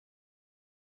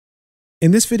In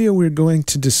this video, we're going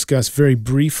to discuss very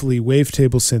briefly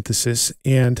wavetable synthesis,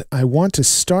 and I want to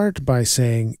start by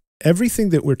saying everything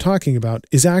that we're talking about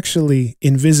is actually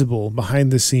invisible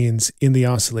behind the scenes in the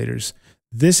oscillators.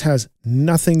 This has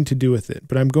nothing to do with it,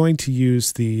 but I'm going to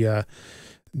use the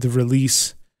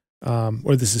release,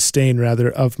 or the sustain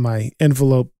rather, of my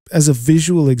envelope as a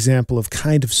visual example of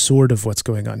kind of sort of what's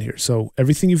going on here. So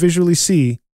everything you visually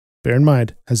see, bear in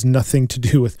mind, has nothing to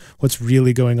do with what's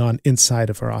really going on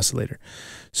inside of our oscillator.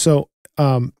 So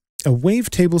a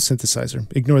wavetable synthesizer,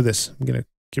 ignore this. I'm going to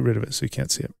get rid of it so you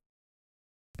can't see it.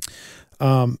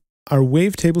 Our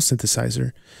wavetable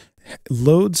synthesizer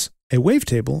loads a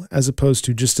wavetable as opposed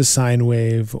to just a sine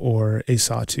wave or a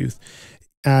sawtooth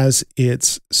as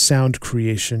its sound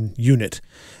creation unit.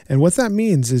 And what that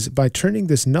means is by turning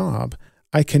this knob,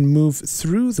 I can move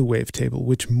through the wavetable,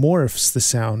 which morphs the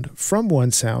sound from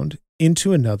one sound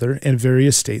into another and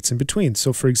various states in between.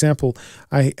 So for example,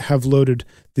 I have loaded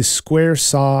the square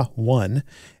saw 1,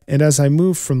 and as I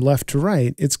move from left to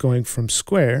right, it's going from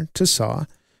square to saw,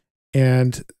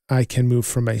 and I can move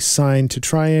from a sine to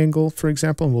triangle, for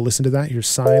example, and we'll listen to that. Here's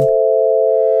sine,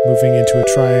 moving into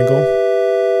a triangle.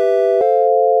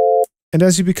 And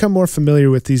as you become more familiar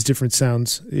with these different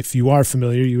sounds, if you are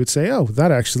familiar, you would say, oh, that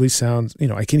actually sounds,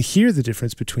 I can hear the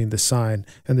difference between the sine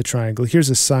and the triangle. Here's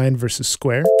a sine versus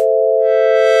square.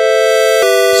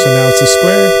 So now it's a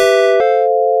square.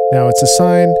 Now it's a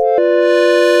sine.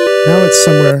 Now it's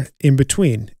somewhere in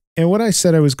between. And what I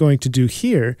said I was going to do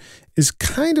here is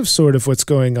kind of sort of what's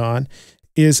going on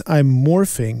is I'm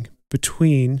morphing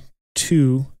between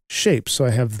two shapes. So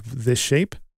I have this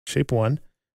shape, shape 1.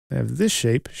 I have this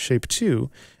shape, shape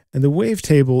 2, and the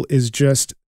wavetable is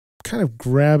just kind of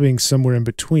grabbing somewhere in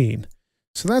between.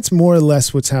 So that's more or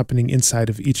less what's happening inside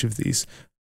of each of these.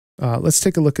 Let's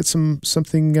take a look at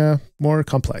something more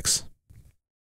complex.